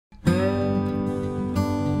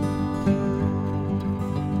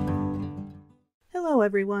Hello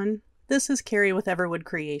everyone, this is Carrie with Everwood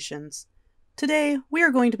Creations. Today we are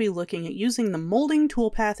going to be looking at using the Moulding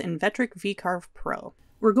Toolpath in Vectric VCarve Pro.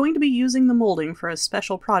 We're going to be using the molding for a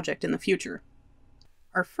special project in the future.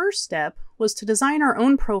 Our first step was to design our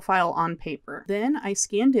own profile on paper. Then I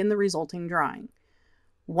scanned in the resulting drawing.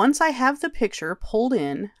 Once I have the picture pulled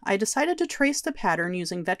in, I decided to trace the pattern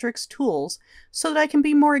using Vectric's tools so that I can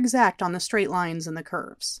be more exact on the straight lines and the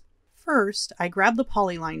curves. First, I grab the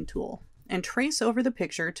polyline tool and trace over the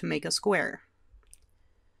picture to make a square.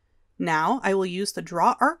 Now I will use the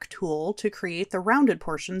Draw Arc tool to create the rounded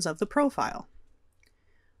portions of the profile.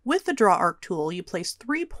 With the Draw Arc tool, you place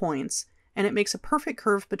 3 points and it makes a perfect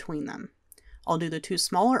curve between them. I'll do the 2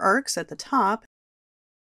 smaller arcs at the top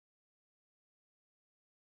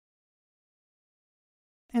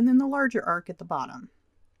and then the larger arc at the bottom.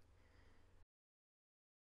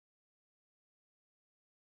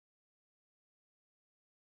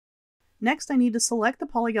 Next, I need to select the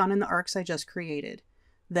polygon in the arcs I just created.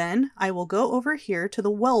 Then I will go over here to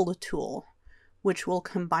the Weld tool, which will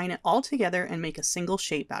combine it all together and make a single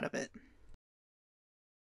shape out of it.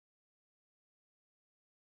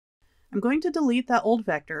 I'm going to delete that old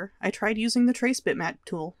vector. I tried using the Trace Bitmap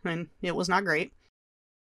tool, and it was not great.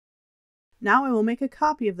 Now I will make a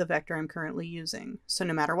copy of the vector I'm currently using, so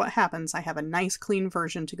no matter what happens, I have a nice clean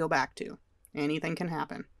version to go back to. Anything can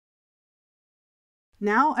happen.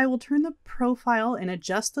 Now I will turn the profile and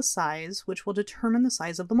adjust the size, which will determine the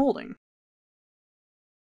size of the molding.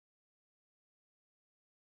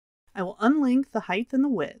 I will unlink the height and the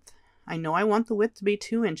width. I know I want the width to be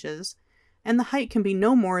 2 inches, and the height can be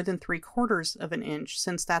no more than 3/4 of an inch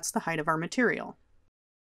since that's the height of our material.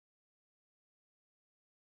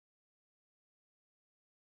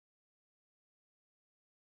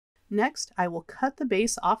 Next, I will cut the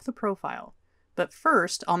base off the profile. But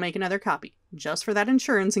first, I'll make another copy, just for that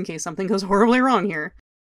insurance in case something goes horribly wrong here.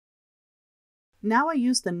 Now I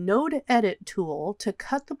use the Node Edit tool to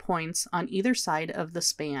cut the points on either side of the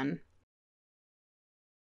span.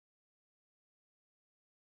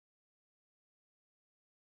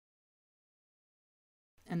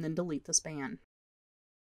 And then delete the span.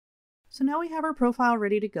 So now we have our profile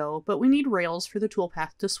ready to go, but we need rails for the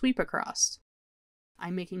toolpath to sweep across.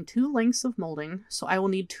 I'm making 2 lengths of molding, so I will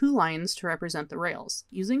need 2 lines to represent the rails.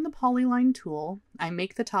 Using the polyline tool, I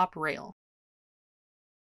make the top rail.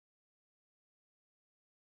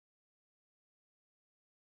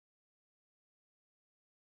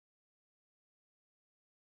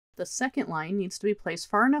 The second line needs to be placed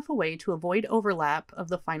far enough away to avoid overlap of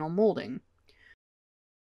the final molding.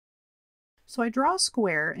 So I draw a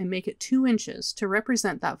square and make it 2 inches to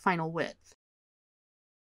represent that final width.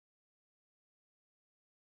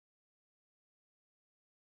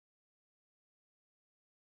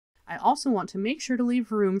 I also want to make sure to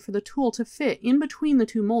leave room for the tool to fit in between the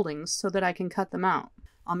 2 moldings so that I can cut them out.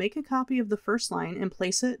 I'll make a copy of the first line and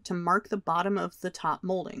place it to mark the bottom of the top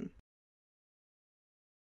molding.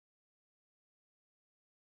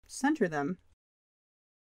 Center them.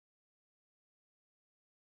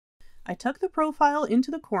 I tuck the profile into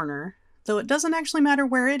the corner, though it doesn't actually matter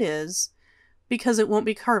where it is because it won't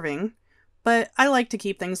be carving, but I like to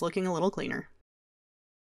keep things looking a little cleaner.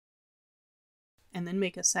 And then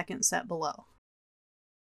make a second set below.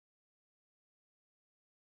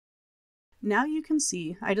 Now you can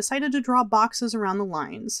see I decided to draw boxes around the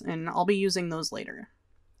lines, and I'll be using those later.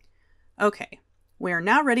 Okay, we are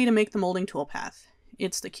now ready to make the molding toolpath.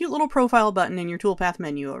 It's the cute little profile button in your toolpath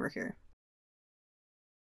menu over here.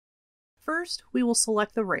 First, we will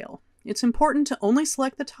select the rail. It's important to only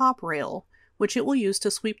select the top rail, which it will use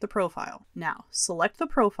to sweep the profile. Now, select the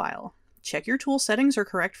profile, check your tool settings are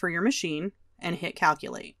correct for your machine, and hit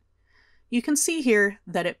calculate. You can see here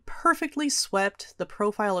that it perfectly swept the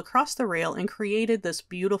profile across the rail and created this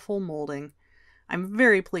beautiful molding. I'm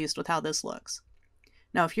very pleased with how this looks.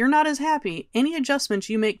 Now, if you're not as happy, any adjustments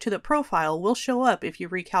you make to the profile will show up if you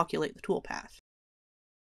recalculate the toolpath.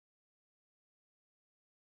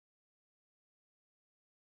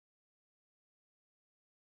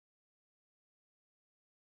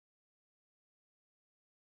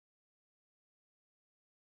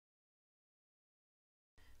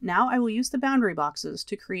 Now I will use the boundary boxes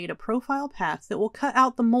to create a profile path that will cut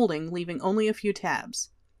out the molding, leaving only a few tabs.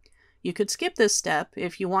 You could skip this step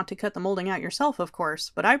if you want to cut the molding out yourself, of course,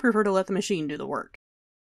 but I prefer to let the machine do the work.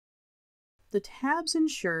 The tabs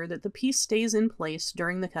ensure that the piece stays in place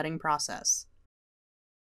during the cutting process.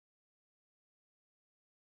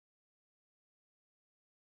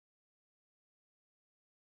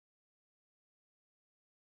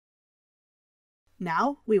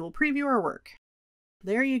 Now we will preview our work.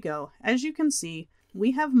 There you go. As you can see,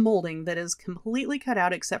 We have molding that is completely cut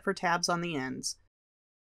out except for tabs on the ends.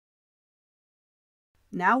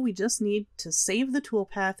 Now we just need to save the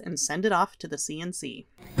toolpath and send it off to the CNC.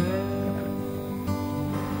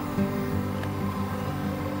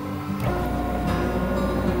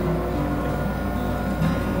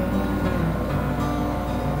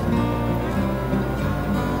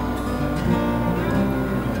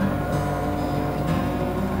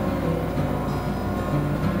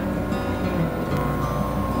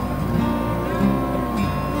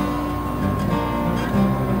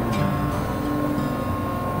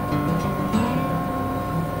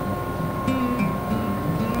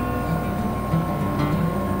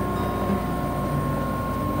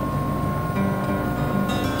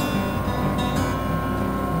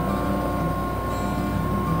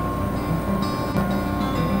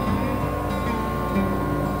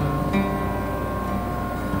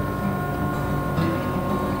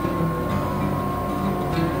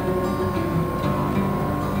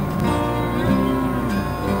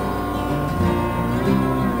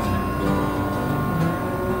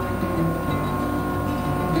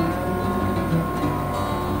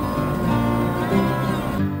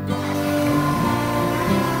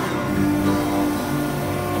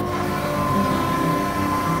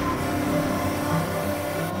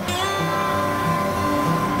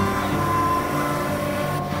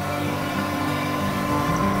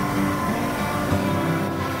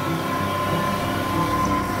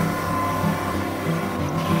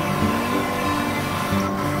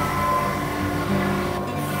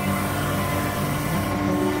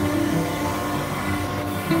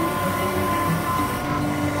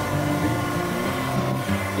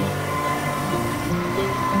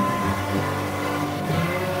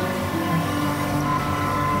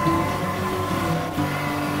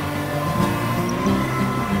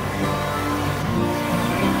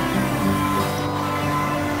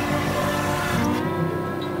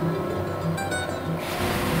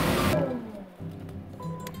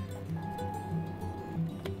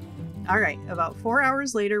 Alright, about 4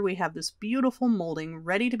 hours later we have this beautiful molding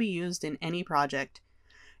ready to be used in any project.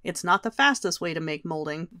 It's not the fastest way to make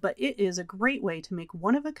molding, but it is a great way to make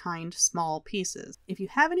one-of-a-kind small pieces. If you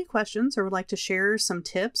have any questions or would like to share some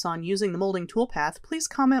tips on using the Moulding Toolpath, please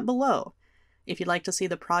comment below. If you'd like to see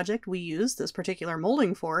the project we use this particular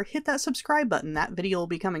molding for, hit that subscribe button. That video will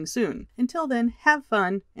be coming soon. Until then, have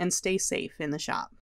fun and stay safe in the shop.